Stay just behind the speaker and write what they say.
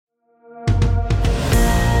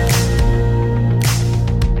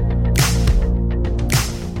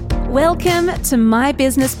Welcome to My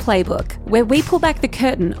Business Playbook, where we pull back the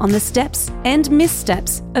curtain on the steps and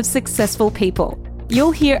missteps of successful people.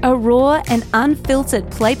 You'll hear a raw and unfiltered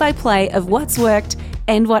play-by-play of what's worked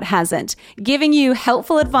and what hasn't, giving you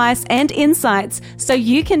helpful advice and insights so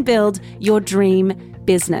you can build your dream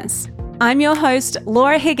business. I'm your host,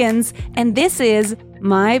 Laura Higgins, and this is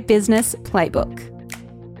My Business Playbook.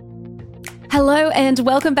 Hello and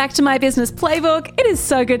welcome back to My Business Playbook. It is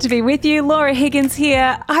so good to be with you. Laura Higgins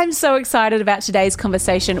here. I'm so excited about today's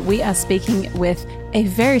conversation. We are speaking with a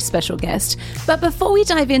very special guest. But before we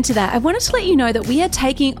dive into that, I wanted to let you know that we are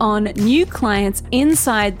taking on new clients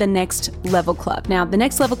inside the Next Level Club. Now, the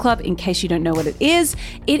Next Level Club, in case you don't know what it is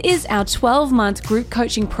our 12-month group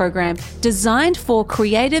coaching program designed for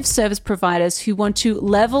creative service providers who want to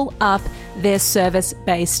level up their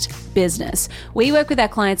service-based business. We work with our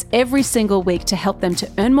clients every single week to help them to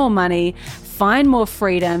earn more money, find more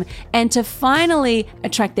freedom, and to finally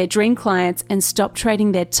attract their dream clients and stop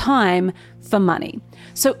trading their time for money.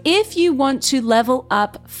 So if you want to level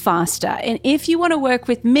up faster, and if you want to work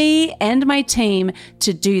with me and my team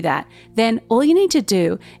to do that, then all you need to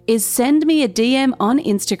do is send me a DM on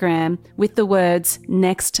Instagram with the words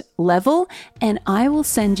next level, and I will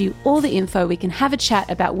send you all the info. We can have a chat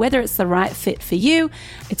about whether it's the right fit for you.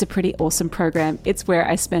 It's a pretty awesome program. It's where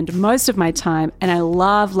I spend most of my time, and I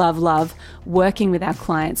love working with our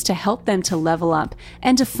clients to help them to level up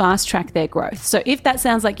and to fast track their growth. So if that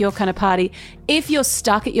sounds like your kind of party, if you're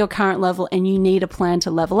stuck at your current level and you need a plan to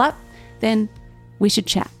level up, then we should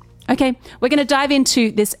chat. Okay, we're going to dive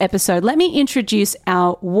into this episode. Let me introduce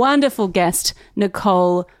our wonderful guest,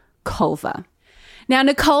 Nicole Culver. Now,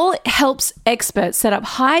 Nicole helps experts set up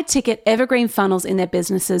high-ticket evergreen funnels in their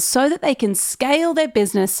businesses so that they can scale their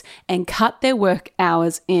business and cut their work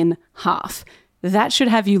hours in half. That should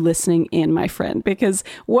have you listening in, my friend, because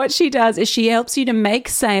what she does is she helps you to make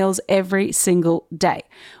sales every single day.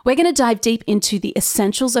 We're going to dive deep into the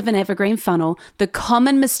essentials of an evergreen funnel, the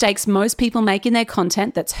common mistakes most people make in their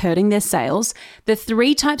content that's hurting their sales, the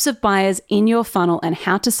 3 types of buyers in your funnel and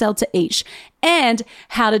how to sell to each, and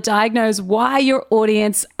how to diagnose why your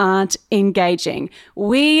audience aren't engaging.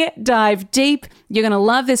 We dive deep. You're going to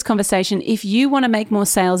love this conversation if you want to make more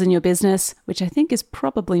sales in your business, which I think is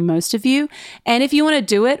probably most of you. And if you want to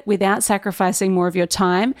do it without sacrificing more of your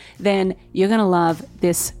time, then you're going to love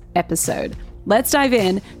this episode. Let's dive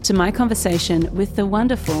in to my conversation with the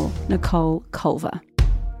wonderful Nicole Culver.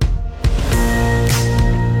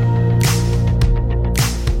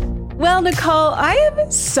 Well, Nicole, I am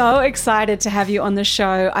so excited to have you on the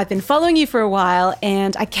show. I've been following you for a while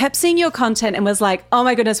and I kept seeing your content and was like, oh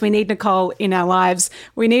my goodness, we need Nicole in our lives.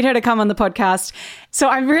 We need her to come on the podcast. So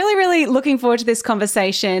I'm really looking forward to this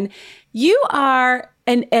conversation. You are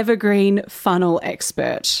an evergreen funnel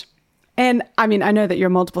expert. And I mean, I know that you're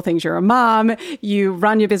multiple things. You're a mom, you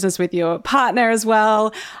run your business with your partner as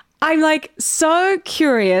well. I'm like so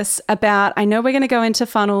curious about, I know we're going to go into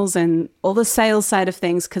funnels and all the sales side of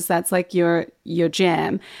things because that's like your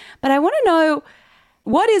jam. But I want to know,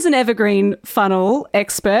 what is an evergreen funnel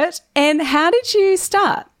expert and how did you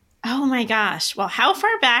start? Oh my gosh. Well, how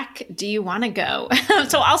far back do you want to go?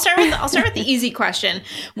 So I'll start with the easy question.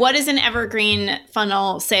 What is an evergreen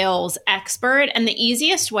funnel sales expert? And the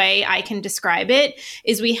easiest way I can describe it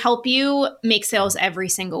is we help you make sales every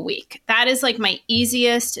single week. That is like my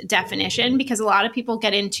easiest definition because a lot of people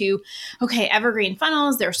get into, okay, evergreen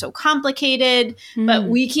funnels, they're so complicated, but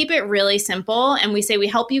we keep it really simple. And we say we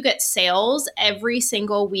help you get sales every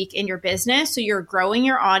single week in your business. So you're growing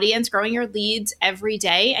your audience, growing your leads every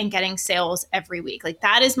day and getting sales every week. Like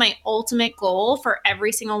that is my ultimate goal for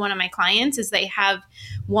every single one of my clients is they have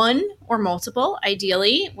one or multiple,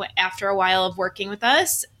 ideally, after a while of working with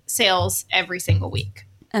us, sales every single week.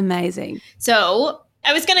 Amazing. So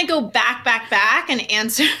I was going to go back and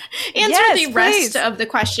answer Yes, the rest please. of the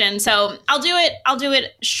question. So I'll do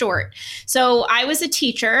it short. So I was a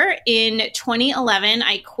teacher in 2011.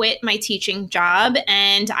 I quit my teaching job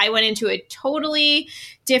and I went into a totally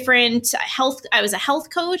different I was a health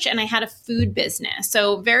coach and I had a food business.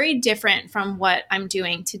 So very different from what I'm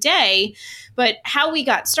doing today. But how we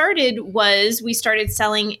got started was we started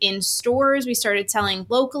selling in stores, we started selling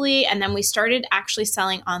locally, and then we started actually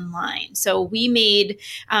selling online. So we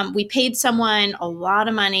paid someone a lot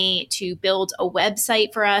of money to build a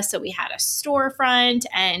website for us. So we had a storefront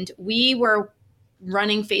and we were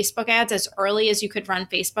running Facebook ads as early as you could run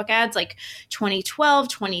Facebook ads, like 2012,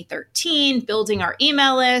 2013, building our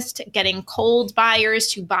email list, getting cold buyers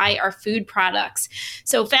to buy our food products.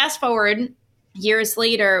 So fast forward years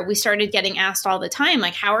later, we started getting asked all the time,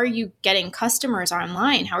 like, how are you getting customers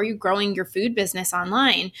online? How are you growing your food business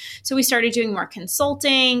online? So we started doing more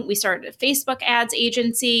consulting. We started a Facebook ads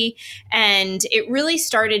agency. And it really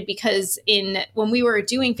started because when we were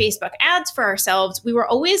doing Facebook ads for ourselves, we were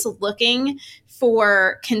always looking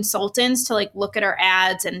for consultants to like look at our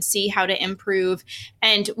ads and see how to improve.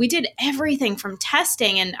 And we did everything from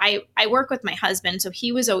testing. And I work with my husband, so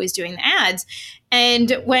he was always doing the ads.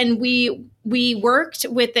 And when we worked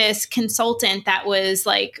with this consultant that was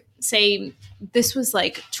like, say, this was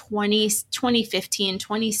like 2015,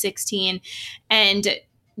 2016, and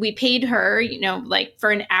we paid her, like for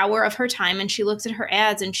an hour of her time, and she looked at her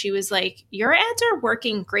ads and she was like, your ads are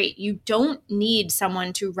working great. You don't need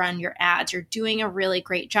someone to run your ads. You're doing a really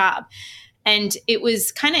great job. And it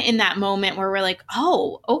was kind of in that moment where we're like,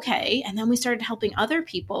 oh, okay. And then we started helping other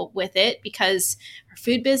people with it because our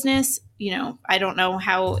food business, I don't know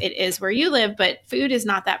how it is where you live, but food is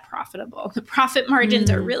not that profitable. The profit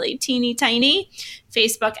margins are really teeny tiny.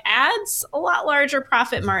 Facebook ads, a lot larger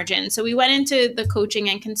profit margin. So we went into the coaching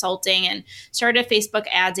and consulting and started a Facebook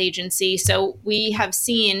ads agency. So we have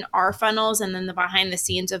seen our funnels and then the behind the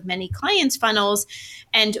scenes of many clients' funnels.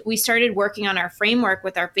 And we started working on our framework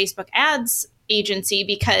with our Facebook ads agency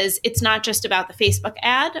because it's not just about the Facebook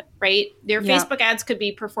ad, right? Your Facebook ads could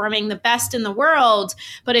be performing the best in the world,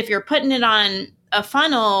 but if you're putting it on a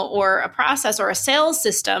funnel or a process or a sales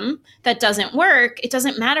system that doesn't work, it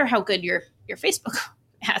doesn't matter how good your Facebook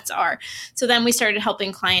ads are. So then we started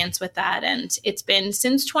helping clients with that, and it's been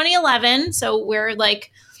since 2011. So we're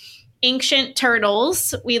like ancient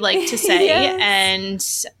turtles, we like to say, and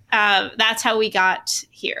that's how we got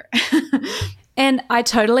here. And I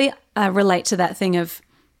totally relate to that thing of,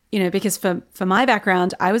 because for my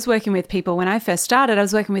background, I was working with people when I first started, I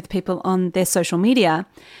was working with people on their social media,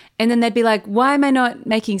 and then they'd be like, why am I not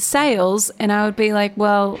making sales? And I would be like,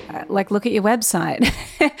 well, look at your website.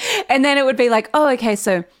 And then it would be like, oh, okay,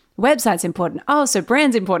 so website's important. Oh, so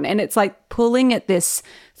brand's important. And it's like pulling at this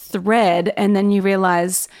thread, and then you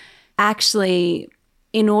realize actually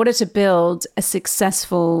in order to build a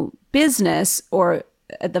successful business, or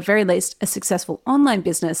at the very least, a successful online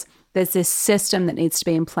business, there's this system that needs to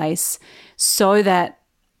be in place so that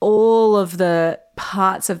all of the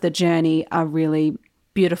parts of the journey are really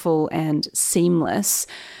beautiful and seamless.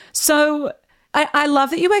 So I love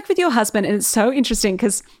that you work with your husband, and it's so interesting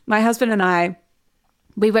because my husband and I,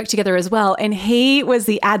 we work together as well, and he was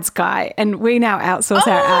the ads guy, and we now outsource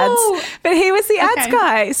our ads, but he was the ads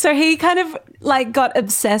guy. So he kind of like got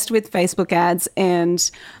obsessed with Facebook ads, and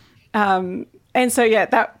so,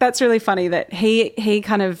 that's really funny that he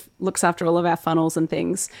kind of looks after all of our funnels and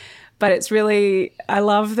things. But it's really, I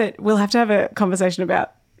love that we'll have to have a conversation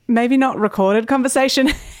about, maybe not recorded conversation,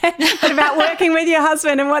 but about working with your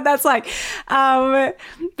husband and what that's like. But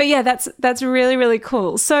yeah, that's really, really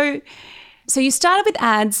cool. So you started with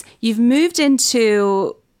ads, you've moved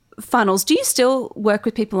into funnels. Do you still work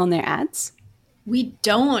with people on their ads? We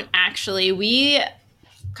don't actually. We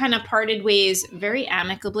kind of parted ways very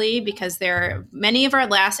amicably because many of our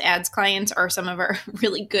last ads clients are some of our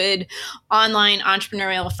really good online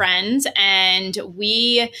entrepreneurial friends. And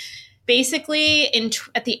we basically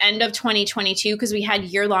at the end of 2022, because we had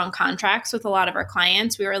year-long contracts with a lot of our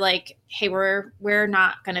clients, we were like, hey, we're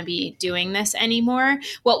not going to be doing this anymore.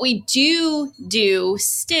 What we do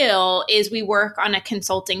still is we work on a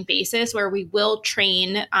consulting basis where we will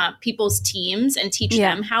train people's teams and teach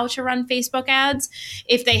them how to run Facebook ads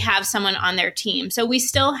if they have someone on their team. So we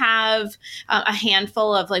still have a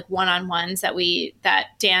handful of like one-on-ones that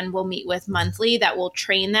Dan will meet with monthly that will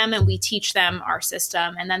train them, and we teach them our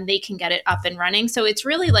system, and then they can get it up and running. So it's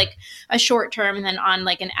really like a short term and then on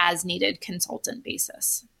like an as needed consultant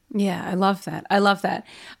basis. Yeah, I love that.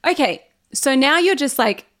 Okay, so now you're just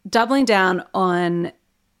like doubling down on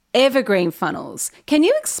evergreen funnels. Can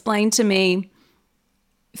you explain to me,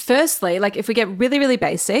 firstly, like if we get really, really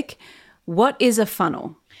basic, what is a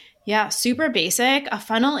funnel? Yeah, super basic. A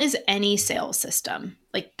funnel is any sales system.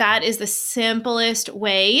 Like that is the simplest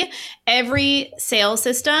way. Every sales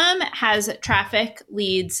system has traffic,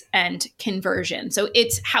 leads, and conversion. So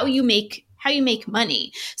it's how you make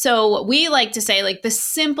money. So we like to say like the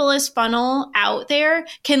simplest funnel out there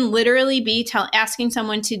can literally be asking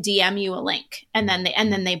someone to DM you a link and then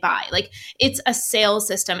they buy. Like it's a sales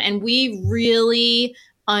system, and we really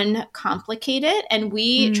uncomplicate it, and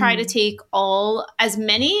we try to take as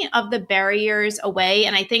many of the barriers away.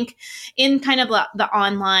 And I think in kind of the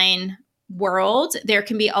online world, there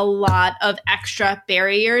can be a lot of extra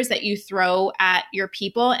barriers that you throw at your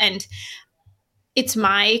people. And it's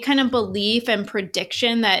my kind of belief and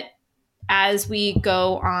prediction that as we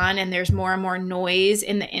go on and there's more and more noise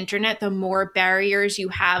in the internet, the more barriers you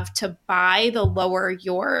have to buy, the lower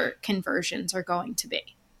your conversions are going to be.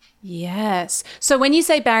 Yes. So when you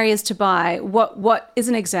say barriers to buy, what is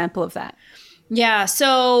an example of that? Yeah.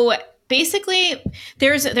 So basically,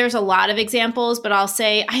 there's a lot of examples, but I'll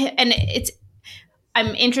say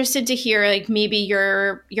I'm interested to hear, like, maybe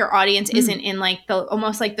your audience isn't in like the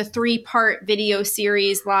almost like the 3-part video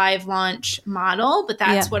series live launch model, but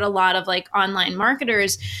that's what a lot of like online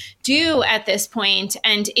marketers do at this point.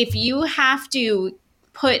 And if you have to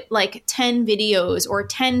put like 10 videos or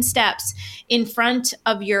 10 steps in front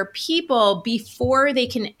of your people before they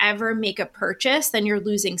can ever make a purchase, then you're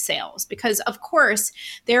losing sales. Because of course,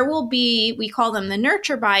 there will be, we call them the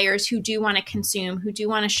nurture buyers, who do want to consume, who do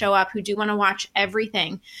want to show up, who do want to watch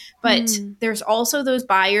everything. But there's also those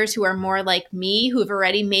buyers who are more like me, who have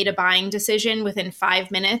already made a buying decision within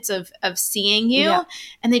 5 minutes of seeing you,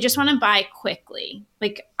 and they just want to buy quickly.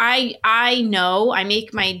 Like I know I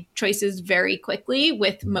make my choices very quickly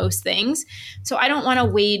with most things. So I don't want to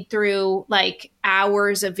wade through like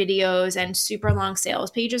hours of videos and super long sales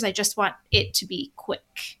pages. I just want it to be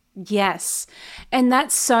quick. Yes. And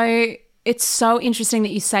it's so interesting that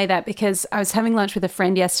you say that, because I was having lunch with a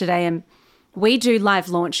friend yesterday, and we do live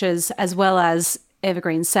launches as well as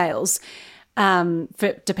evergreen sales,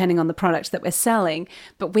 depending on the product that we're selling.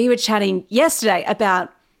 But we were chatting yesterday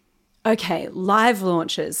about, okay, live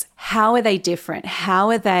launches, how are they different? How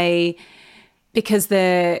are they, because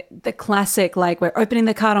the classic, like, we're opening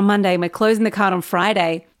the cart on Monday and we're closing the cart on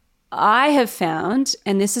Friday. I have found,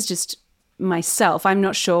 and this is just myself, I'm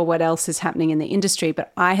not sure what else is happening in the industry,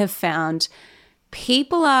 but I have found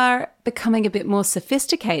people are becoming a bit more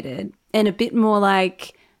sophisticated and a bit more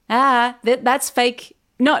like, that's fake,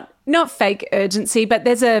 not fake urgency, but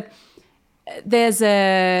there's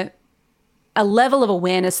a level of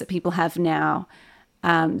awareness that people have now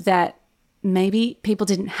that maybe people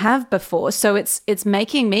didn't have before. So it's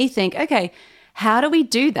making me think, okay, how do we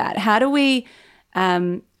do that? How do we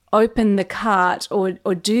open the cart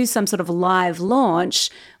or do some sort of live launch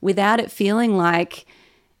without it feeling like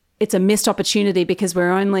it's a missed opportunity because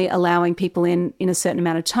we're only allowing people in a certain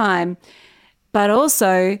amount of time, but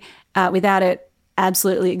also without it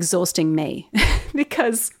absolutely exhausting me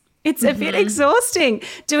because it's a bit exhausting.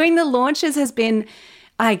 Doing the launches has been,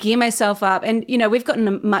 I gear myself up, and, you know, we've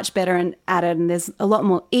gotten much better at it, and there's a lot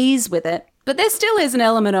more ease with it. But there still is an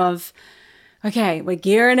element of, okay, we're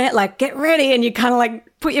gearing it, like, get ready, and you kind of like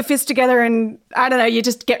put your fist together and, I don't know, you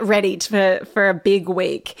just get ready for a big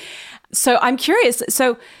week. So I'm curious.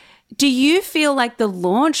 So do you feel like the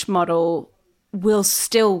launch model will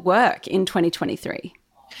still work in 2023?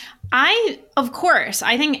 Of course,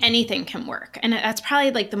 I think anything can work. And that's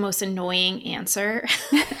probably like the most annoying answer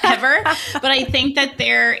ever. But I think that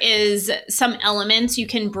there is some elements you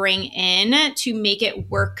can bring in to make it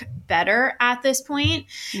work better at this point.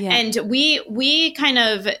 Yeah. And we kind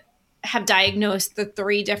of have diagnosed the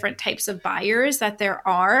 3 different types of buyers that there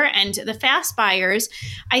are. And the fast buyers,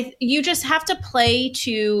 you just have to play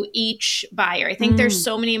to each buyer. I think there's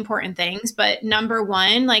so many important things, but number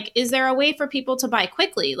one, like, is there a way for people to buy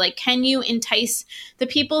quickly? Like, can you entice the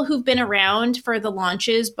people who've been around for the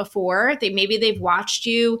launches before? Maybe they've watched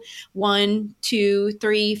you 1, 2,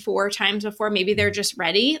 3, 4 times before. Maybe they're just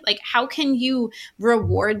ready. Like, how can you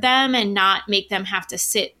reward them and not make them have to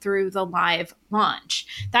sit through the live launch?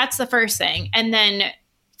 That's the first thing. And then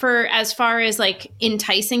for as far as like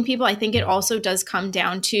enticing people, I think it also does come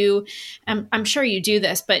down to, I'm sure you do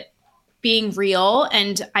this, but being real.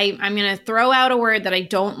 And I'm going to throw out a word that I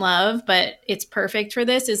don't love, but it's perfect for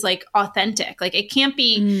this, is like authentic. Like, it can't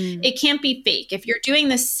be fake. If you're doing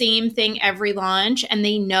the same thing every launch and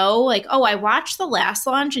they know, like, oh, I watched the last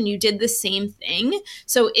launch and you did the same thing,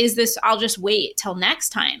 so I'll just wait till next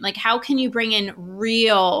time. Like, how can you bring in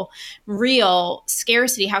real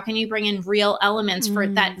scarcity? How can you bring in real elements for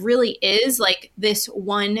that really is like this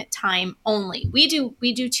one time only? We do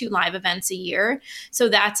 2 live events a year. So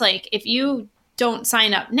that's like, if you don't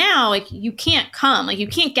sign up now, like, you can't come, like, you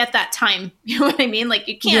can't get that time. You know what I mean? Like,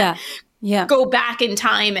 you can't go back in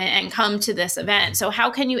time and come to this event. So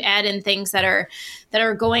how can you add in things that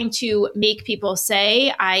are going to make people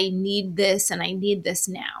say, I need this and I need this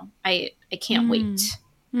now. I can't wait.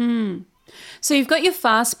 So you've got your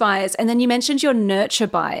fast buyers, and then you mentioned your nurture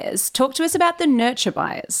buyers. Talk to us about the nurture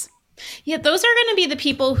buyers. Yeah, those are going to be the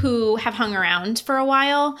people who have hung around for a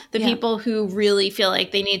while, the people who really feel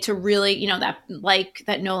like they need to really, you know, that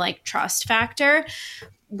know, like, trust factor.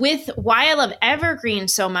 With why I love Evergreen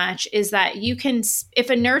so much is that you can, if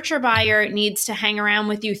a nurture buyer needs to hang around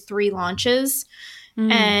with you 3 launches,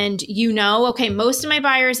 And okay, most of my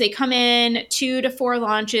buyers, they come in 2 to 4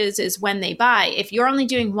 launches is when they buy. If you're only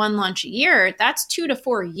doing 1 launch a year, that's 2 to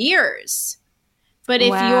 4 years. But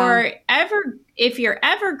if you're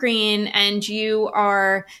evergreen and you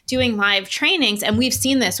are doing live trainings, and we've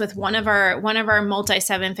seen this with one of our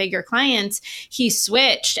multi-7-figure clients, he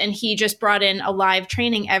switched and he just brought in a live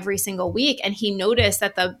training every single week, and he noticed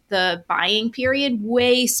that the buying period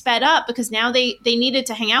way sped up because now they needed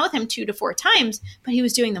to hang out with him 2 to 4 times, but he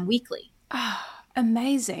was doing them weekly. Oh,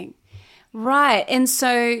 amazing. Right. And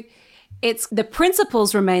so it's the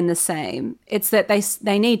principles remain the same. It's that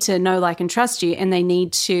they need to know, like, and trust you, and they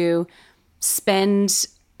need to spend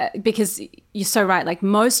because you're so right. Like,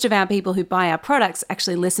 most of our people who buy our products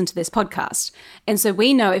actually listen to this podcast. And so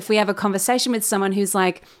we know if we have a conversation with someone who's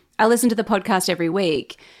like, I listen to the podcast every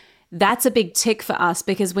week, that's a big tick for us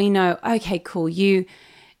because we know, okay, cool, you're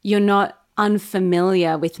not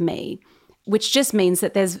unfamiliar with me, which just means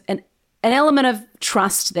that there's an element of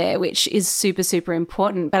trust there, which is super, super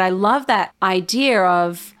important. But I love that idea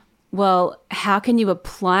of, well, how can you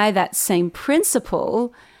apply that same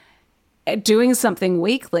principle doing something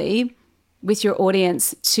weekly with your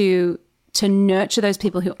audience to nurture those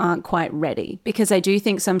people who aren't quite ready? Because I do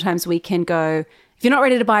think sometimes we can go, if you're not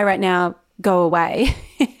ready to buy right now, go away.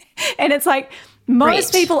 And it's like,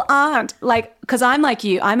 most people aren't. Like, because I'm like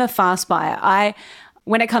you, I'm a fast buyer.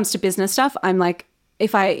 When it comes to business stuff, I'm like,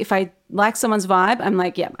 if I like someone's vibe, I'm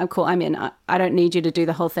like, yeah, I'm cool, I'm in. I don't need you to do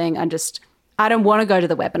the whole thing. I don't want to go to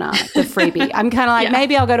the webinar, the freebie. I'm kind of like,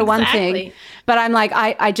 maybe I'll go to one thing, but I'm like,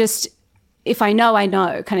 I just, if I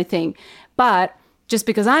know kind of thing. But just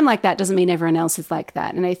because I'm like that doesn't mean everyone else is like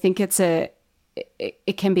that. And I think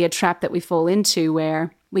it can be a trap that we fall into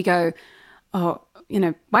where we go, oh,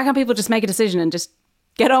 why can't people just make a decision and just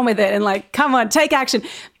get on with it and like, come on, take action.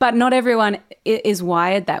 But not everyone is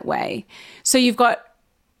wired that way. So you've got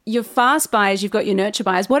your fast buyers, you've got your nurture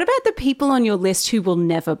buyers. What about the people on your list who will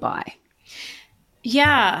never buy?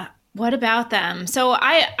 Yeah. What about them? So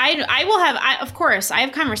I will have, of course, I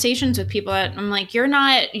have conversations with people that I'm like, you're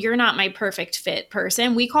not my perfect fit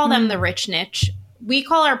person. We call them the rich niche. We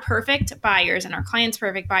call our perfect buyers and our clients'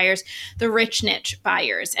 perfect buyers the rich niche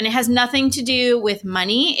buyers. And it has nothing to do with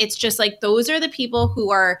money. It's just like those are the people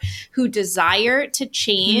who desire to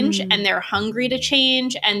change and they're hungry to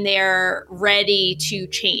change and they're ready to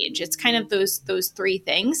change. It's kind of those 3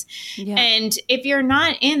 things. Yeah. And if you're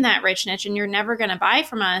not in that rich niche and you're never going to buy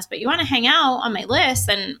from us, but you want to hang out on my list,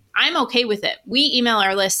 then I'm okay with it. We email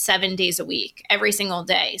our list 7 days a week, every single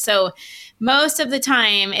day. So most of the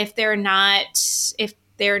time, if they're not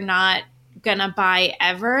gonna buy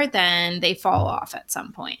ever, then they fall off at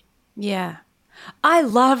some point. Yeah. I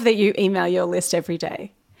love that you email your list every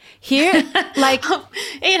day. Here, like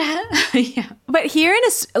yeah. But here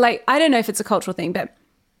I don't know if it's a cultural thing, but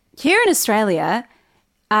here in Australia,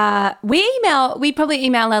 we probably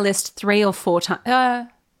email our list 3 or 4 times,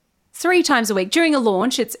 3 times a week. During a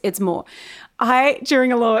launch, it's more.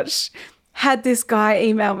 During a launch, had this guy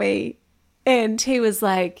email me and he was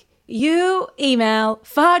like, you email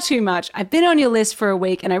far too much. I've been on your list for a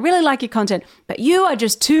week and I really like your content, but you are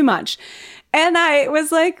just too much. And I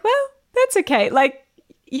was like, well, that's okay. Like,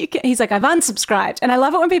 he's like, I've unsubscribed. And I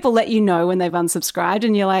love it when people let you know when they've unsubscribed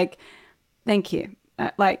and you're like, thank you.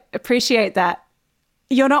 Appreciate that.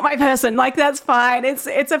 You're not my person. Like, that's fine. It's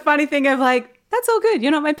a funny thing of like, that's all good.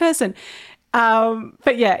 You're not my person.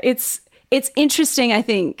 But yeah, it's interesting. I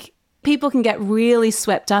think people can get really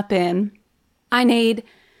swept up in, I need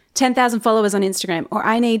 10,000 followers on Instagram or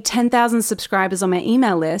I need 10,000 subscribers on my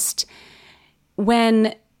email list,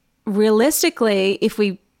 when realistically,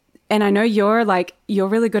 and I know you're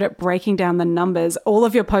really good at breaking down the numbers, all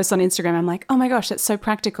of your posts on Instagram, I'm like, oh my gosh, that's so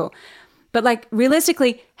practical. But like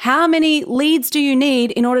realistically, how many leads do you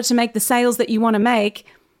need in order to make the sales that you want to make?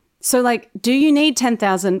 So like, do you need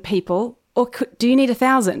 10,000 people or do you need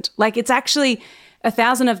 1,000? Like, it's actually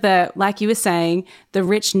 1,000 of the, like you were saying, the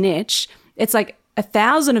rich niche. It's like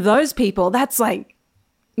 1,000 of those people, that's like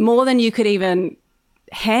more than you could even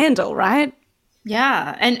handle, right?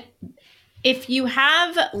 Yeah. And if you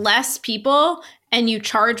have less people and you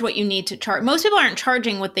charge what you need to charge, most people aren't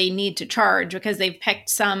charging what they need to charge because they've picked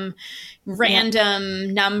some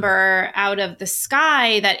random number out of the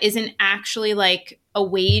sky that isn't actually like a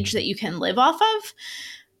wage that you can live off of.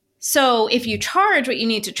 So if you charge what you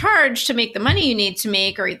need to charge to make the money you need to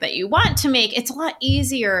make or that you want to make, it's a lot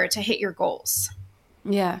easier to hit your goals.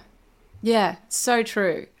 Yeah. Yeah. So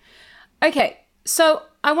true. Okay. So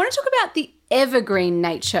I want to talk about the evergreen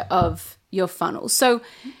nature of your funnel. So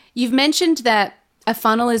you've mentioned that a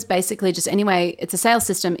funnel is basically just, anyway, it's a sales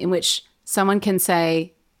system in which someone can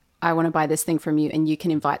say, I want to buy this thing from you, and you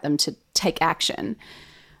can invite them to take action.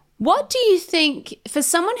 What do you think for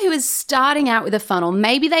someone who is starting out with a funnel,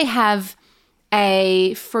 maybe they have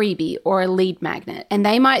a freebie or a lead magnet and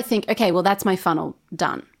they might think, okay, well, that's my funnel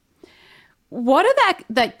done. What are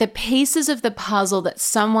the pieces of the puzzle that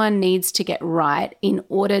someone needs to get right in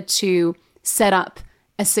order to set up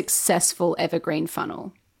a successful evergreen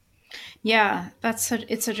funnel? Yeah, it's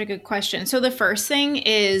such a good question. So the first thing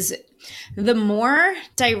is the more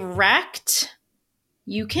direct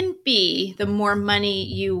you can be, the more money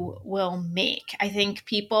you will make. I think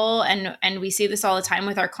people, and we see this all the time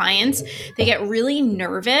with our clients, they get really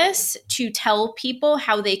nervous to tell people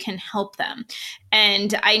how they can help them.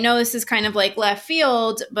 And I know this is kind of like left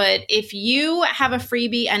field, but if you have a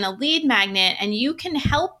freebie and a lead magnet and you can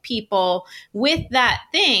help people with that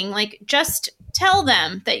thing, like just tell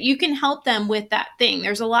them that you can help them with that thing.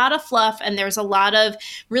 There's a lot of fluff and there's a lot of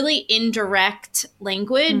really indirect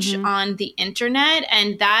language on the internet,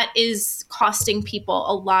 and that is costing people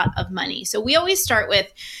a lot of money. So we always start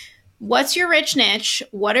with, what's your rich niche?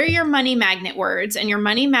 What are your money magnet words? And your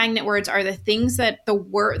money magnet words are the things that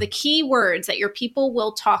the key words that your people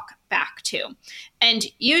will talk back to. And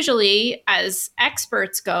usually, as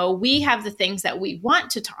experts go, we have the things that we want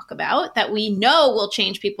to talk about that we know will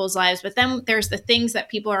change people's lives. But then there's the things that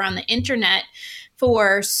people are on the internet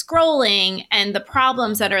for scrolling and the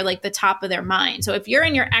problems that are like the top of their mind. So if you're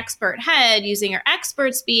in your expert head using your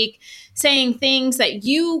expert speak, saying things that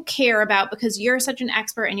you care about because you're such an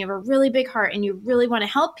expert and you have a really big heart and you really want to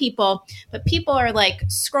help people, but people are like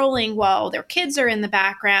scrolling while their kids are in the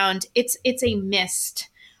background, it's a missed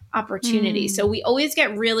opportunity. So we always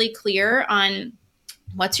get really clear on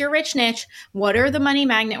what's your rich niche, what are the money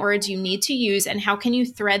magnet words you need to use, and how can you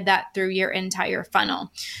thread that through your entire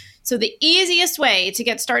funnel. So the easiest way to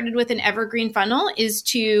get started with an evergreen funnel is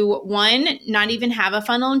to, one, not even have a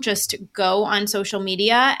funnel, just go on social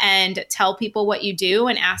media and tell people what you do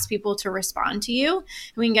and ask people to respond to you.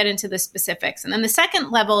 And we can get into the specifics. And then the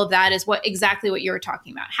second level of that is exactly what you were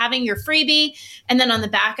talking about, having your freebie. And then on the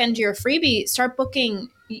back end of your freebie, start booking.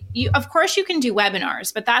 Of course, you can do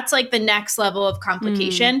webinars, but that's like the next level of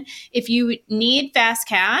complication. If you need fast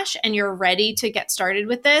cash and you're ready to get started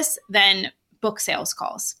with this, then book sales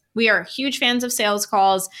calls. We are huge fans of sales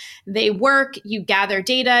calls. They work. You gather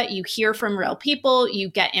data. You hear from real people. You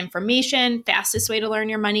get information. Fastest way to learn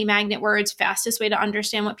your money magnet words. Fastest way to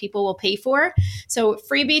understand what people will pay for. So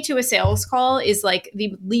freebie to a sales call is like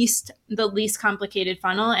the least complicated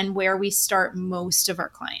funnel and where we start most of our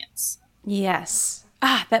clients. Yes.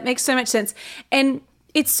 That makes so much sense. And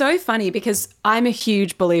it's so funny because I'm a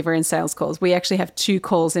huge believer in sales calls. We actually have 2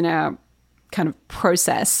 calls in our kind of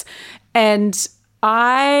process. And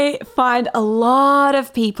I find a lot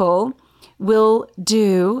of people will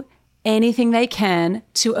do anything they can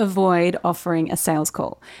to avoid offering a sales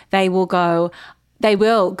call. They will go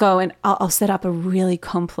and I'll set up a really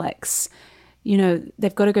complex,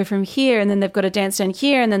 they've got to go from here and then they've got to dance down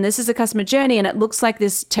here and then this is a customer journey and it looks like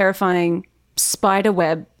this terrifying spider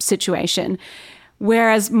web situation.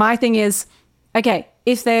 Whereas my thing is, okay,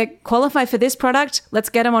 if they qualify for this product, let's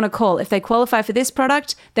get them on a call. If they qualify for this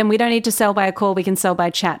product, then we don't need to sell by a call. We can sell by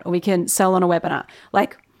chat or we can sell on a webinar.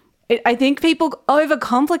 I think people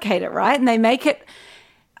overcomplicate it, right? And they make it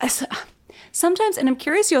sometimes, and I'm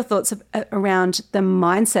curious your thoughts around the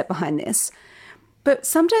mindset behind this, but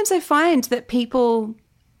sometimes I find that people,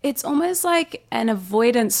 it's almost like an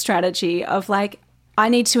avoidance strategy of like, I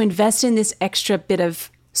need to invest in this extra bit of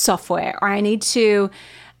software, or I need to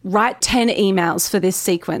write 10 emails for this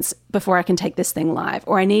sequence before I can take this thing live,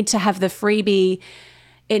 or I need to have the freebie,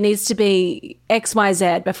 it needs to be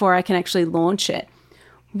XYZ before I can actually launch it.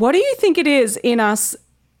 What do you think it is in us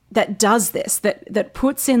that does this, that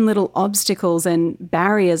puts in little obstacles and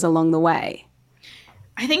barriers along the way?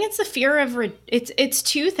 I think it's the fear of, it's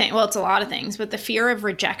 2 things. Well, it's a lot of things, but the fear of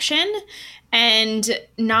rejection and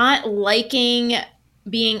not liking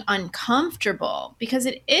being uncomfortable, because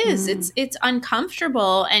it is, it's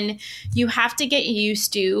uncomfortable and you have to get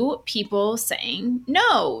used to people saying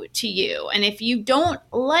no to you. And if you don't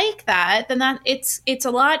like that, then it's a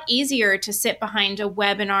lot easier to sit behind a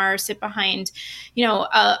webinar, sit behind,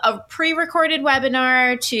 a pre-recorded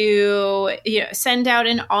webinar to, send out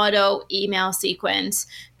an auto email sequence.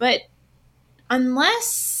 But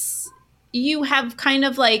unless you have kind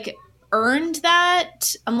of like earned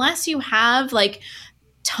that, unless you have like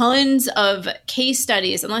tons of case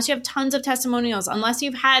studies, unless you have tons of testimonials, unless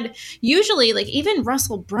you've had, usually like even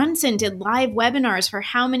Russell Brunson did live webinars for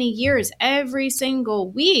how many years, every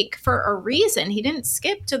single week for a reason. He didn't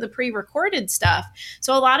skip to the pre-recorded stuff.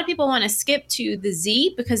 So a lot of people want to skip to the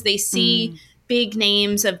Z because they see big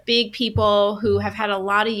names of big people who have had a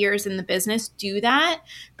lot of years in the business do that,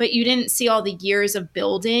 but you didn't see all the years of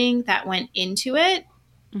building that went into it.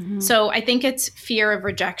 Mm-hmm. So I think it's fear of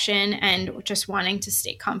rejection and just wanting to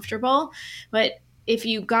stay comfortable. But if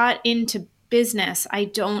you got into business, I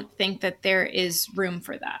don't think that there is room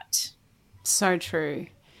for that. So true.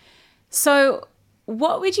 So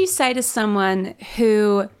what would you say to someone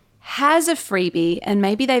who has a freebie and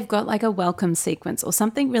maybe they've got like a welcome sequence or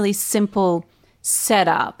something really simple set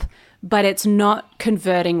up, but it's not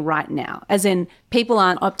converting right now, as in people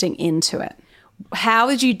aren't opting into it? How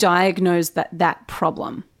would you diagnose that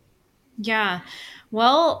problem? Yeah.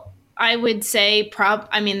 Well, I would say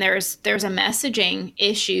there's a messaging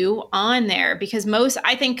issue on there, because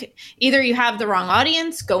I think either you have the wrong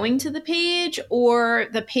audience going to the page, or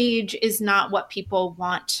the page is not what people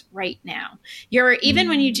want right now. Even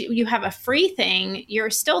when you have a free thing, you're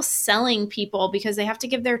still selling people because they have to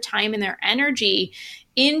give their time and their energy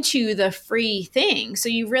into the free thing. So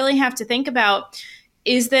you really have to think about,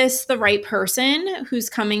 is this the right person who's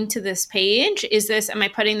coming to this page? Am I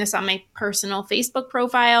putting this on my personal Facebook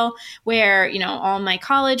profile where, all my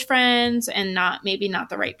college friends and maybe not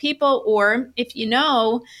the right people? Or if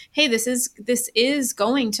hey, this is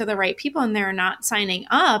going to the right people and they're not signing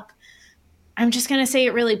up, I'm just going to say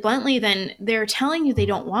it really bluntly, then they're telling you they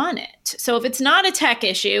don't want it. So if it's not a tech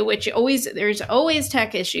issue, which there's always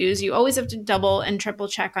tech issues, you always have to double and triple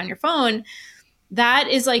check on your phone. That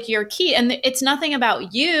is like your key. And it's nothing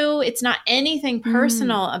about you. It's not anything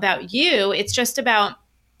personal about you. It's just about,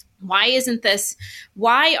 why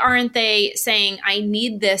aren't they saying, I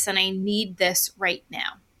need this and I need this right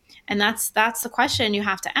now? And that's the question you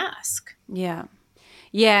have to ask. Yeah.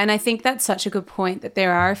 Yeah. And I think that's such a good point, that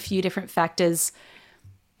there are a few different factors.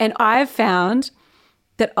 And I've found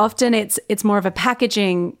that often it's more of a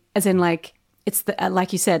packaging, as in like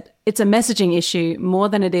you said, it's a messaging issue more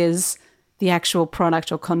than it is the actual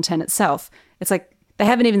product or content itself. It's like they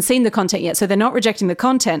haven't even seen the content yet. So they're not rejecting the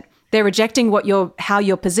content. They're rejecting how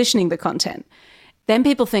you're positioning the content. Then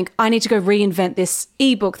people think, I need to go reinvent this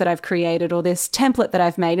ebook that I've created or this template that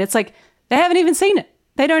I've made. It's like, they haven't even seen it.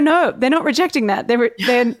 They don't know. They're not rejecting that.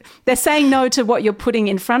 They're saying no to what you're putting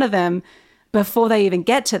in front of them before they even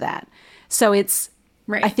get to that. So it's,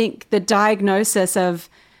 right. I think the diagnosis of,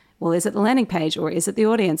 well, is it the landing page, or is it the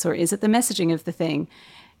audience, or is it the messaging of the thing?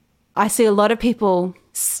 I see a lot of people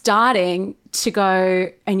starting to go,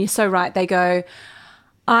 and you're so right, they go,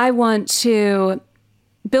 I want to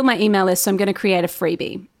build my email list, so I'm going to create a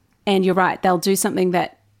freebie. And you're right, they'll do something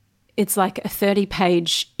that it's like a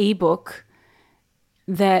 30-page ebook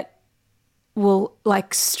that will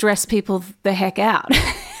like stress people the heck out.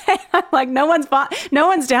 Like no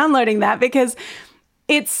one's downloading that because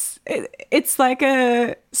it's like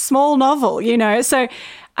a small novel, So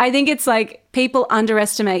I think it's like people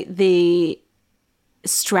underestimate the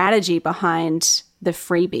strategy behind the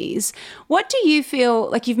freebies. What do you feel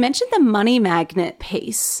like? You've mentioned the money magnet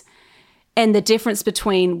piece and the difference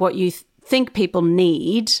between what you think people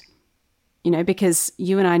need, because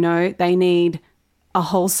you and I know they need a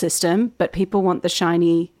whole system, but people want the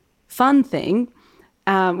shiny, fun thing,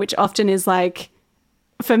 which often is like,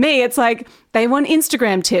 for me, it's like they want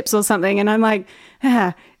Instagram tips or something. And I'm like,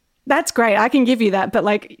 that's great. I can give you that. But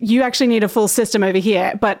like, you actually need a full system over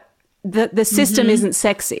here. But the system isn't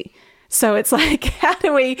sexy. So it's like, how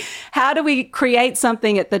do we create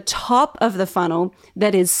something at the top of the funnel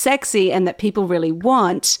that is sexy and that people really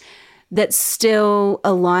want, that still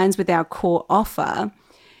aligns with our core offer?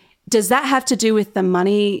 Does that have to do with the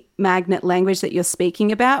money magnet language that you're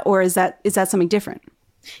speaking about, or is that something different?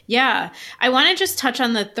 Yeah. I want to just touch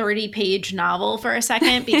on the 30-page novel for a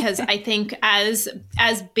second, because I think as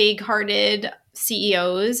big-hearted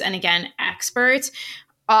CEOs and, again, experts,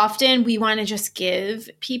 often we want to just give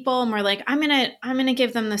people, and we're like, I'm going to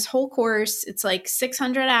give them this whole course. It's like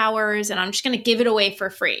 600 hours and I'm just going to give it away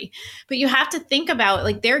for free. But you have to think about,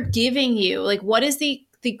 like, they're giving you, like, what is the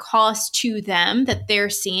cost to them that they're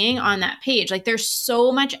seeing on that page? Like, there's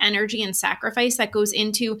so much energy and sacrifice that goes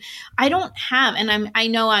into, I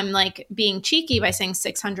know I'm like being cheeky by saying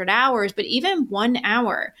 600 hours, but even 1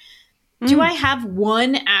 hour. Do I have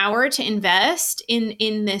 1 hour to invest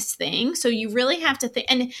in this thing? So you really have to think,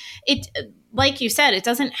 and it, like you said, it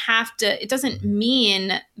doesn't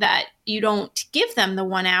mean that you don't give them the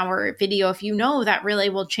 1 hour video if you know that really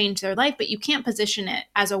will change their life, but you can't position it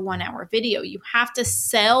as a 1 hour video. You have to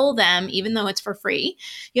sell them, even though it's for free,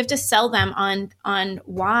 you have to sell them on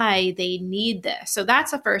why they need this. So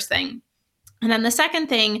that's the first thing. And then the second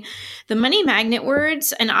thing, the money magnet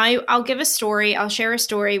words, and I'll give a story. I'll share a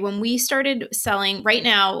story. When we started selling, right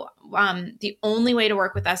now, the only way to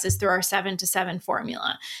work with us is through our 7-to-7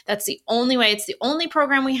 formula. That's the only way. It's the only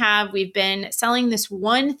program we have. We've been selling this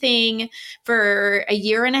one thing for a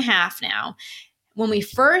year and a half now. When we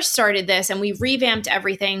first started this and we revamped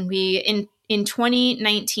everything, in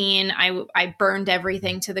 2019, I burned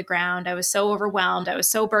everything to the ground. I was so overwhelmed. I was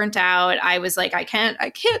so burnt out. I was like, I can't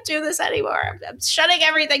do this anymore. I'm shutting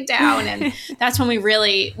everything down. And that's when we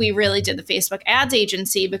really did the Facebook ads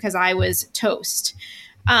agency, because I was toast.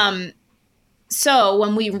 So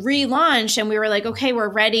when we relaunched and we were like, okay, we're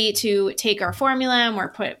ready to take our formula and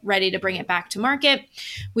we're ready to bring it back to market,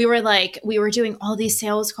 we were doing all these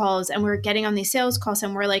sales calls, and we were getting on these sales calls,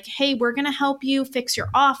 and we're like, hey, we're going to help you fix your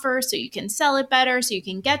offer so you can sell it better, so you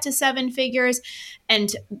can get to 7 figures.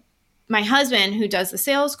 And my husband, who does the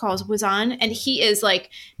sales calls, was on, and he is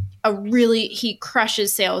like he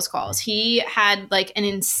crushes sales calls. He had like an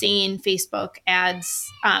insane Facebook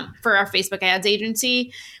ads for our Facebook ads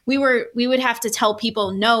agency. We would have to tell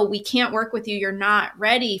people, no, we can't work with you. You're not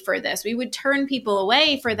ready for this. We would turn people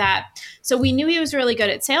away for that. So we knew he was really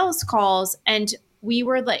good at sales calls, and he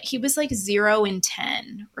was like 0 in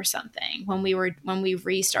 10 or something when we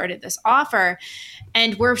restarted this offer.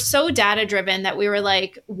 And we're so data driven that we were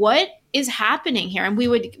like, what is happening here? And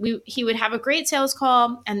he would have a great sales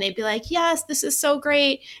call, and they'd be like, yes, this is so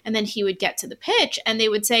great. And then he would get to the pitch, and they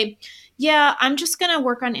would say, yeah, I'm just going to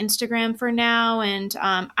work on Instagram for now. And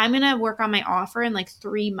I'm going to work on my offer in like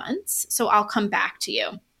 3 months. So I'll come back to you.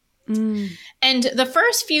 And the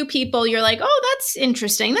first few people, you're like, oh, that's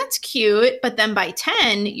interesting. That's cute. But then by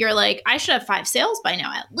 10, you're like, I should have 5 sales by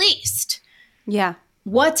now, at least. Yeah.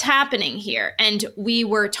 What's happening here? And we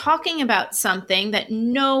were talking about something that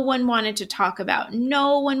no one wanted to talk about.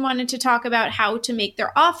 No one wanted to talk about how to make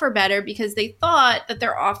their offer better, because they thought that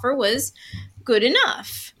their offer was good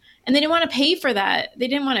enough. And they didn't want to pay for that. They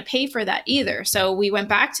didn't want to pay for that either. So we went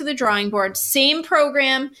back to the drawing board, same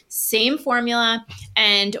program, same formula,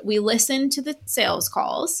 and we listened to the sales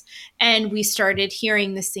calls, and we started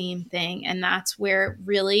hearing the same thing. And that's where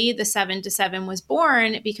really the 7-to-7 was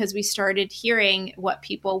born, because we started hearing what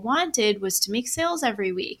people wanted was to make sales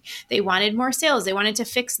every week. They wanted more sales. They wanted to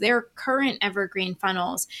fix their current evergreen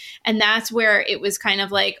funnels. And that's where it was kind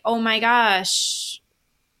of like, oh my gosh,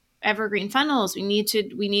 evergreen funnels. We need,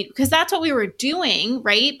 because that's what we were doing,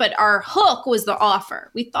 right? But our hook was the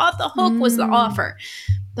offer. We thought the hook was the offer.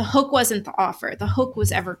 The hook wasn't the offer. The hook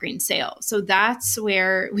was evergreen sales. So that's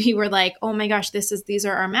where we were like, oh my gosh, these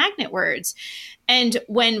are our magnet words. And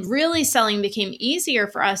when really selling became easier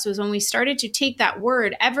for us was when we started to take that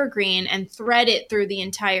word evergreen and thread it through the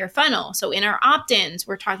entire funnel. So in our opt-ins,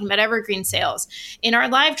 we're talking about evergreen sales. In our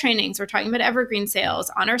live trainings, we're talking about evergreen sales.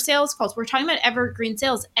 On our sales calls, we're talking about evergreen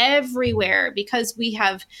sales everywhere, because we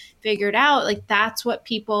have figured out like that's what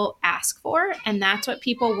people ask for, and that's what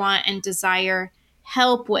people want and desire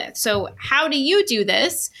help with. So how do you do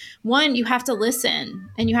this? One, you have to listen,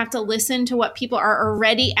 and you have to listen to what people are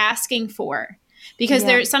already asking for. Because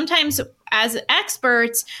there's sometimes as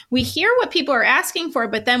experts, we hear what people are asking for,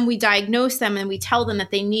 but then we diagnose them and we tell them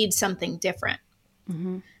that they need something different.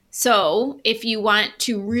 Mm-hmm. So if you want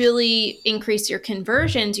to really increase your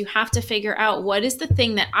conversions, you have to figure out what is the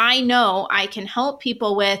thing that I know I can help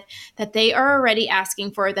people with that they are already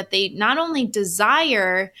asking for, that they not only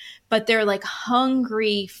desire, but they're like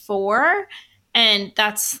hungry for. And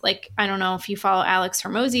that's like, I don't know if you follow Alex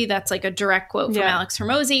Hormozy, that's like a direct quote from Alex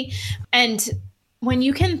Hormozy. And when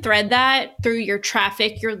you can thread that through your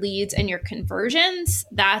traffic, your leads, and your conversions,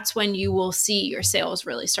 that's when you will see your sales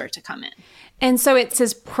really start to come in. And so it's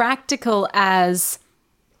as practical as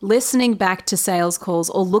listening back to sales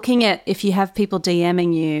calls, or looking at, if you have people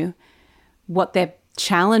DMing you, what their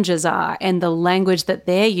challenges are and the language that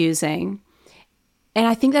they're using. And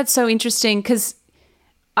I think that's so interesting, because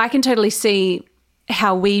I can totally see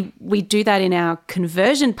how we do that in our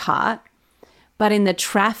conversion part, but in the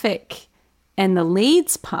traffic and the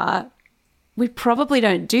leads part, we probably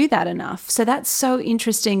don't do that enough. So that's so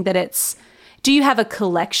interesting that it's, do you have a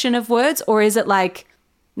collection of words, or is it like,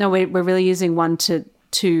 no, we're really using 1 to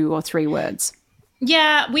 2 or 3 words?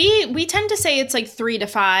 Yeah, we tend to say it's like 3 to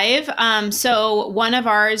 5. So one of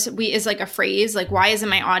ours is like a phrase, like, why isn't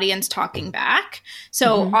my audience talking back?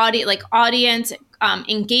 So audience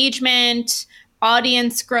engagement,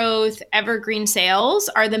 audience growth, evergreen sales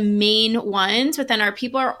are the main ones, but then our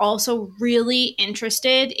people are also really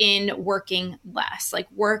interested in working less, like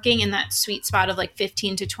working in that sweet spot of like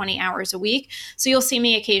 15 to 20 hours a week. So you'll see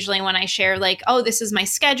me occasionally when I share like, oh, this is my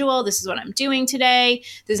schedule, this is what I'm doing today,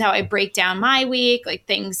 this is how I break down my week, like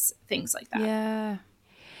things like that. Yeah.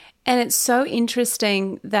 And it's so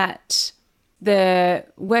interesting that the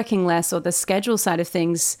working less or the schedule side of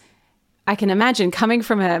things I can imagine coming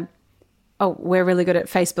from we're really good at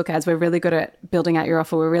Facebook ads, we're really good at building out your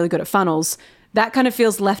offer, we're really good at funnels, that kind of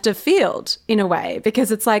feels left of field in a way, because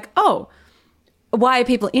it's like, oh, why are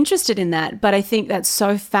people interested in that? But I think that's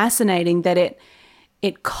so fascinating that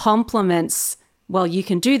it complements, well, you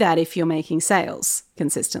can do that if you're making sales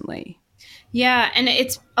consistently. Yeah. And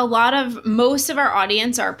most of our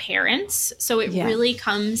audience are parents. So it really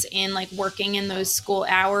comes in like working in those school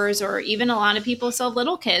hours, or even a lot of people still have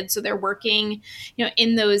little kids. So they're working,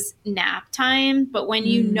 in those nap time. But when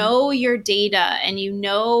you know your data and you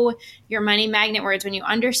know your money magnet words, when you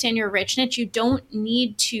understand your rich niche, you don't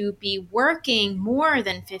need to be working more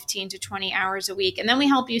than 15 to 20 hours a week. And then we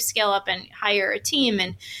help you scale up and hire a team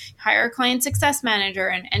and hire a client success manager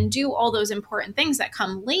and do all those important things that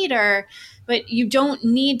come later. But you don't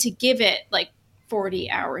need to give it like 40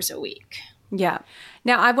 hours a week. Yeah.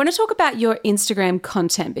 Now, I want to talk about your Instagram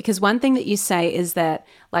content, because one thing that you say is that,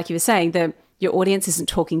 like you were saying, your audience isn't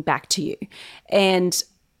talking back to you. And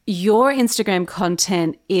your Instagram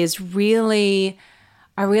content is really,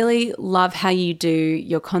 I really love how you do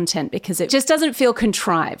your content, because it just doesn't feel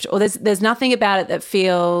contrived, or there's nothing about it that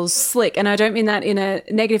feels slick. And I don't mean that in a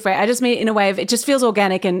negative way. I just mean it in a way of it just feels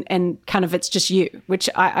organic and kind of it's just you, which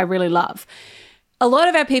I really love. A lot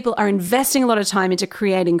of our people are investing a lot of time into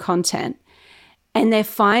creating content, and they're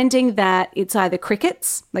finding that it's either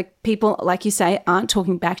crickets, like people, like you say, aren't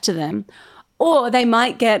talking back to them, or they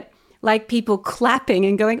might get like people clapping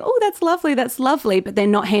and going, oh, that's lovely, but they're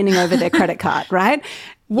not handing over their credit card, right?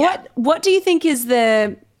 What do you think is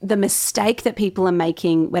the mistake that people are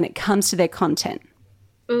making when it comes to their content?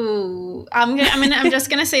 Ooh, I'm just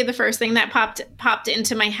gonna say the first thing that popped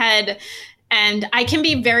into my head, and I can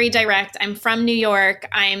be very direct. I'm from New York.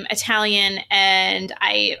 I'm Italian, and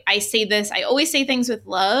I say this. I always say things with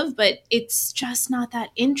love, but it's just not that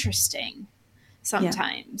interesting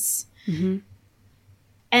sometimes. Yeah. Mm-hmm.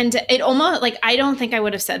 And it almost like, I don't think I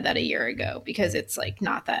would have said that a year ago, because it's like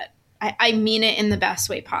not that, I mean it in the best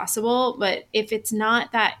way possible. But if it's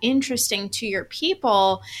not that interesting to your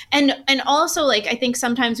people, and also like, I think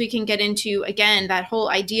sometimes we can get into, again, that whole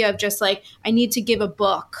idea of just like, I need to give a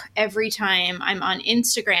book every time I'm on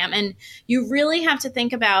Instagram. And you really have to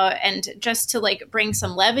think about, and just to like bring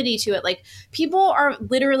some levity to it, like people are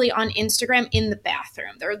literally on Instagram in the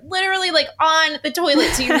bathroom. They're literally like on the toilet.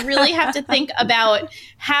 So you really have to think about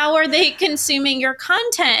how are they consuming your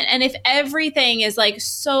content? And if everything is like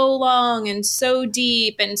so long and so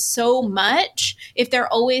deep and so much, if they're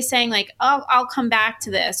always saying like, oh, I'll come back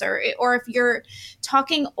to this, or if you're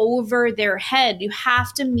talking over their head, you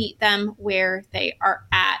have to meet them where they are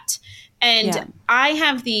at. And I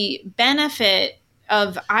have the benefit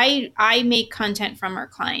of I make content from our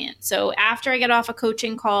client. So after I get off a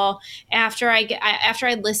coaching call, after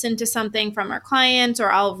I listen to something from our clients, or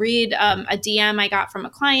I'll read a DM I got from a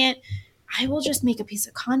client, I will just make a piece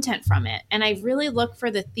of content from it. And I really look for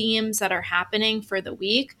the themes that are happening for the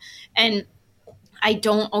week. And I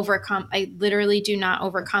literally do not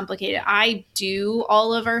overcomplicate it. I do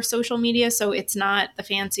all of our social media, so it's not the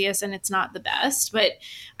fanciest and it's not the best, but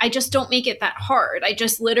I just don't make it that hard. I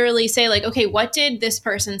just literally say like, okay, what did this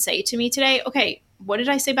person say to me today? Okay, what did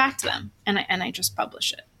I say back to them? And I just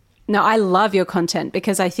publish it. No, I love your content,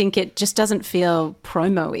 because I think it just doesn't feel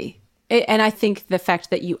promo-y. And I think the fact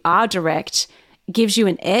that you are direct gives you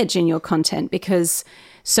an edge in your content, because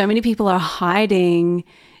so many people are hiding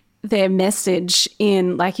their message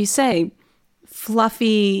in, like you say,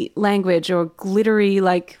 fluffy language or glittery,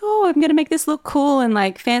 like, oh, I'm going to make this look cool and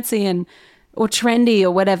like fancy or trendy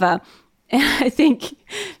or whatever. And I think,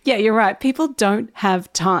 yeah, you're right. People don't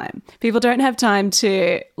have time. People don't have time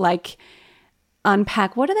to like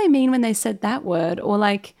unpack, what do they mean when they said that word? Or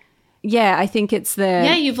like, yeah, I think it's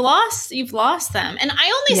you've lost them. And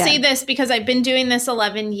I only say this because I've been doing this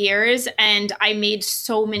 11 years and I made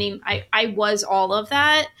so many, I was all of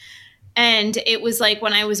that. And it was like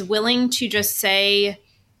when I was willing to just say,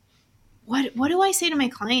 what do I say to my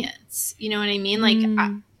clients? You know what I mean?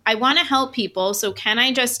 Like I want to help people. So can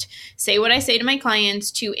I just say what I say to my clients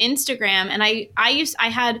to Instagram?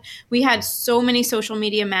 And we had so many social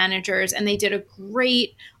media managers and they did a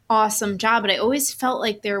great awesome job, but I always felt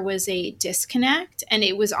like there was a disconnect, and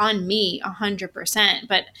it was on me 100%,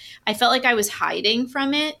 but I felt like I was hiding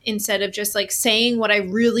from it instead of just like saying what I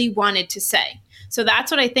really wanted to say. So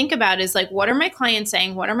that's what I think about, is like, what are my clients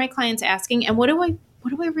saying? What are my clients asking? And what do I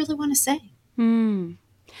really want to say? And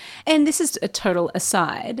this is a total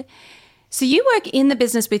aside. So you work in the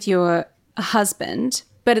business with your husband,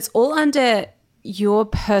 but it's all under your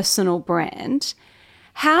personal brand.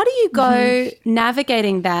 How do you go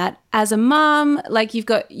navigating that as a mom? Like you've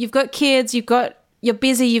got kids, you've got you're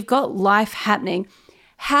busy, you've got life happening.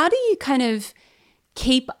 How do you kind of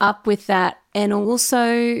keep up with that? And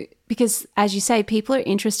also, because as you say, people are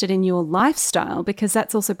interested in your lifestyle because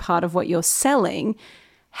that's also part of what you're selling.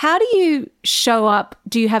 How do you show up?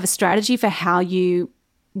 Do you have a strategy for how you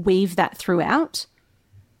weave that throughout?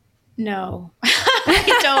 No,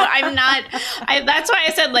 I don't. I'm not. That's why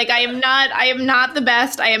I said, like, I am not the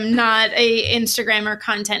best. I am not a Instagram or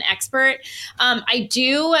content expert. I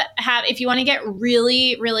do have, if you want to get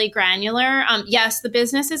really, really granular, yes, the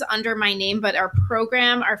business is under my name, but our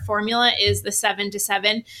program, our formula is the 7 to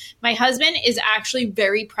 7. My husband is actually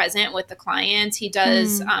very present with the clients. He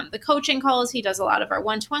does the coaching calls. He does a lot of our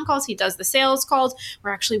one-to-one calls. He does the sales calls.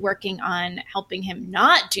 We're actually working on helping him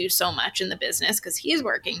not do so much in the business because he's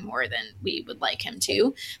working more than we would like him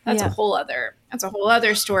to. That's a whole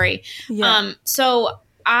other story. Yeah. So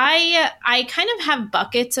I kind of have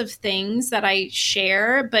buckets of things that I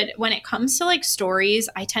share, but when it comes to like stories,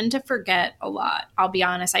 I tend to forget a lot. I'll be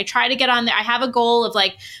honest. I try to get on there. I have a goal of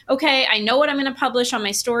like, okay, I know what I'm going to publish on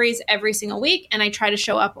my stories every single week. And I try to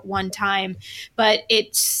show up one time, but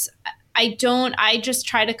I just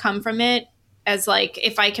try to come from it as like,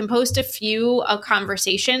 if I can post a few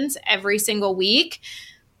conversations every single week,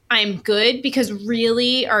 I'm good, because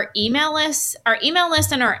really our email list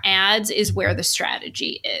and our ads is where the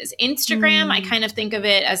strategy is. Instagram, I kind of think of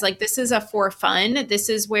it as like, this is for fun. This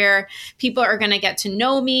is where people are going to get to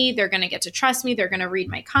know me. They're going to get to trust me. They're going to read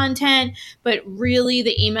my content. But really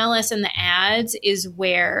the email list and the ads is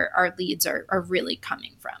where our leads are really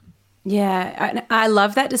coming from. Yeah. I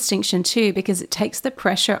love that distinction too, because it takes the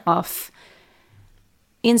pressure off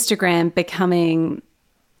Instagram becoming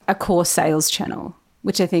a core sales channel,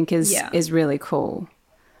 which I think is really cool.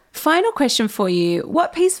 Final question for you.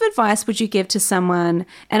 What piece of advice would you give to someone,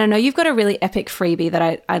 and I know you've got a really epic freebie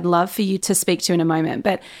that I'd love for you to speak to in a moment,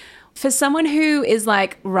 but for someone who is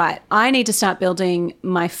like, right, I need to start building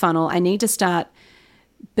my funnel, I need to start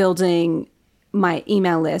building my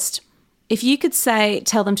email list. If you could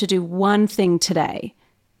tell them to do one thing today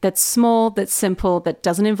that's small, that's simple, that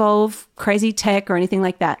doesn't involve crazy tech or anything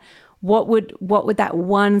like that, what would that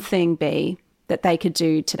one thing be that they could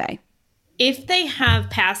do today? If they have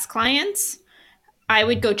past clients, I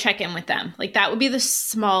would go check in with them. Like, that would be the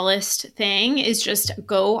smallest thing, is just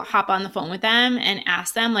go hop on the phone with them and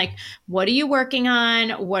ask them, like, what are you working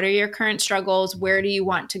on? What are your current struggles? Where do you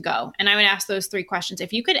want to go? And I would ask those 3 questions.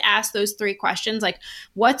 If you could ask those 3 questions, like,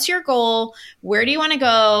 what's your goal? Where do you want to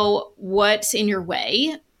go? What's in your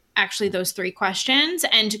way? Actually, those 3 questions,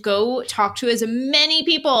 and go talk to as many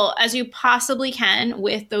people as you possibly can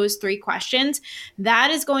with those 3 questions.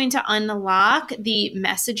 That is going to unlock the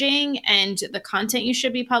messaging and the content you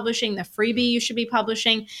should be publishing, the freebie you should be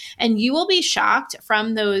publishing, and you will be shocked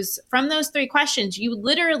from those 3 questions. You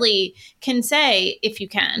literally can say, if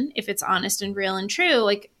it's honest and real and true,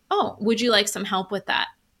 like, oh, would you like some help with that?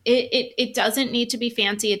 It doesn't need to be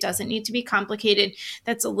fancy. It doesn't need to be complicated.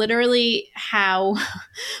 That's literally how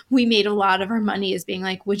we made a lot of our money, is being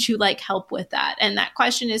like, would you like help with that? And that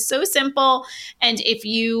question is so simple. And if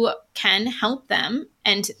you can help them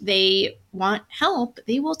and they want help,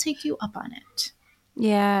 they will take you up on it.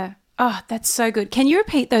 Yeah. Oh, that's so good. Can you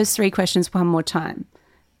repeat those 3 questions one more time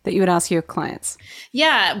that you would ask your clients?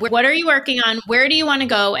 Yeah. What are you working on? Where do you want to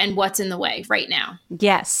go? And what's in the way right now?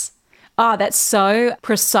 Yes. Oh, that's so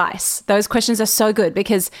precise. Those questions are so good,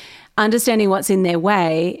 because understanding what's in their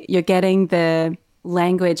way, you're getting the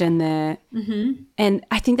language and and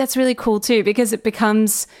I think that's really cool too, because it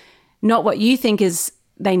becomes not what you think is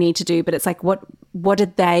they need to do, but it's like, what are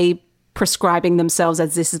they prescribing themselves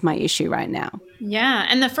as, this is my issue right now? Yeah.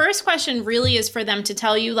 And the first question really is for them to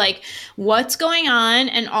tell you, like, what's going on,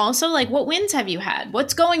 and also, like, what wins have you had?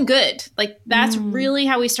 What's going good? Like, that's really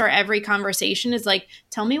how we start every conversation, is like,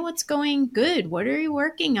 tell me what's going good. What are you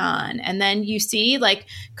working on? And then you see, like,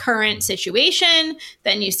 current situation,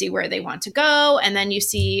 then you see where they want to go, and then you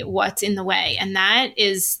see what's in the way. And that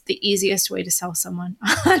is the easiest way to sell someone,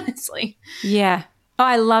 honestly. Yeah. Oh,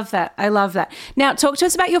 I love that. I love that. Now, talk to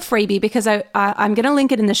us about your freebie, because I'm going to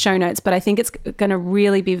link it in the show notes, but I think it's going to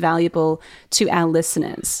really be valuable to our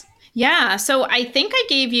listeners. Yeah. So I think I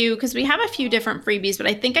gave you, because we have a few different freebies, but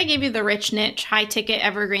I think I gave you the rich niche high ticket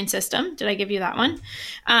evergreen system. Did I give you that one?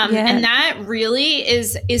 And that really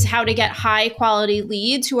is how to get high quality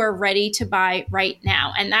leads who are ready to buy right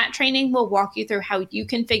now. And that training will walk you through how you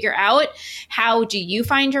can figure out, how do you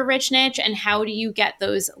find your rich niche, and how do you get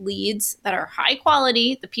those leads that are high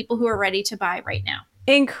quality, the people who are ready to buy right now.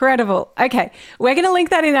 Incredible. Okay. We're going to link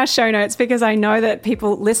that in our show notes, because I know that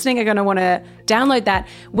people listening are going to want to download that.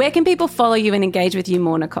 Where can people follow you and engage with you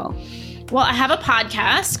more, Nicole? Well, I have a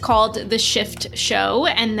podcast called The Shift Show,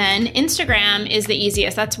 and then Instagram is the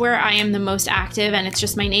easiest. That's where I am the most active, and it's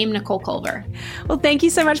just my name, Nicole Culver. Well, thank you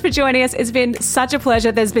so much for joining us. It's been such a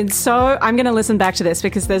pleasure. I'm going to listen back to this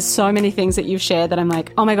because there's so many things that you've shared that I'm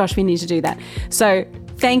like, oh my gosh, we need to do that. So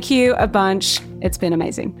thank you a bunch. It's been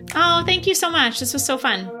amazing. Oh, thank you so much. This was so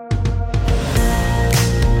fun.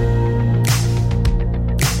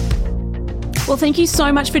 Well, thank you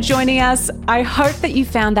so much for joining us. I hope that you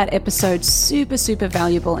found that episode super, super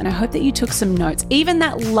valuable, and I hope that you took some notes. Even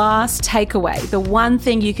that last takeaway, the one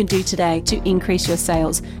thing you can do today to increase your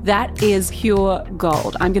sales, that is pure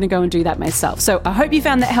gold. I'm going to go and do that myself. So I hope you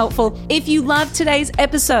found that helpful. If you loved today's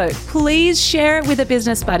episode, please share it with a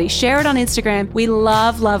business buddy. Share it on Instagram. We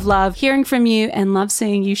love, love, love hearing from you and love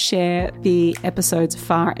seeing you share the episodes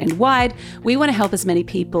far and wide. We want to help as many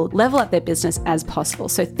people level up their business as possible.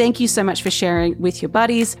 So thank you so much for sharing with your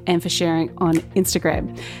buddies and for sharing on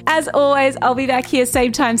Instagram. As always, I'll be back here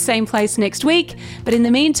same time, same place next week. But in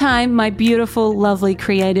the meantime, my beautiful, lovely,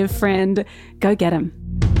 creative friend, go get 'em.